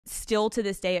still to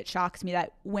this day, it shocks me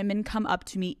that women come up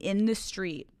to me in the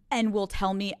street and will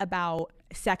tell me about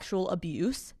sexual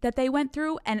abuse that they went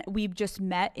through, and we've just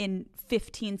met in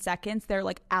 15 seconds. They're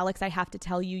like, Alex, I have to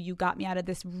tell you, you got me out of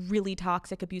this really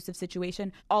toxic, abusive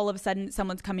situation. All of a sudden,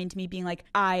 someone's coming to me being like,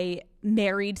 I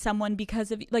married someone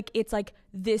because of, like, it's like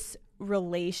this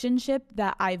relationship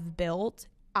that I've built,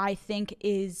 I think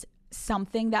is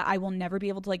something that I will never be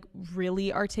able to like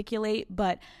really articulate,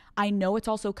 but I know it's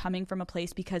also coming from a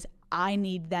place because I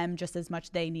need them just as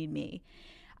much they need me.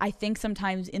 I think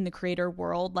sometimes in the creator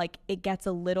world, like, it gets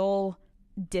a little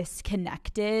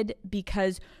disconnected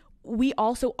because we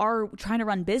also are trying to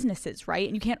run businesses, right?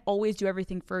 And you can't always do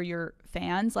everything for your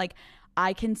fans. Like,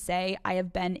 I can say I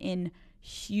have been in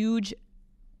huge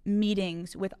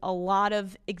meetings with a lot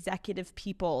of executive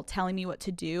people telling me what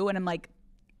to do, and I'm like,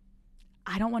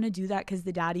 I don't want to do that because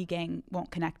the daddy gang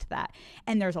won't connect to that.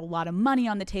 And there's a lot of money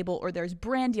on the table, or there's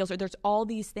brand deals, or there's all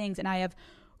these things. And I have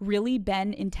really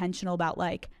been intentional about,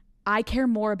 like, I care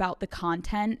more about the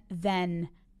content than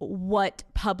what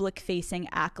public facing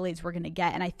accolades we're going to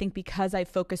get. And I think because I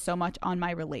focus so much on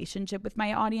my relationship with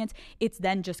my audience, it's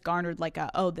then just garnered like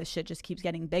oh, this shit just keeps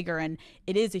getting bigger, and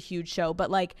it is a huge show.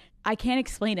 But like, I can't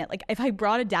explain it. Like, if I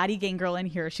brought a daddy gang girl in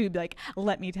here, she would be like,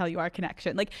 let me tell you our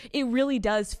connection. Like, it really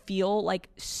does feel like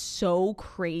so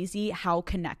crazy how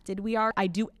connected we are. I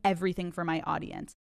do everything for my audience.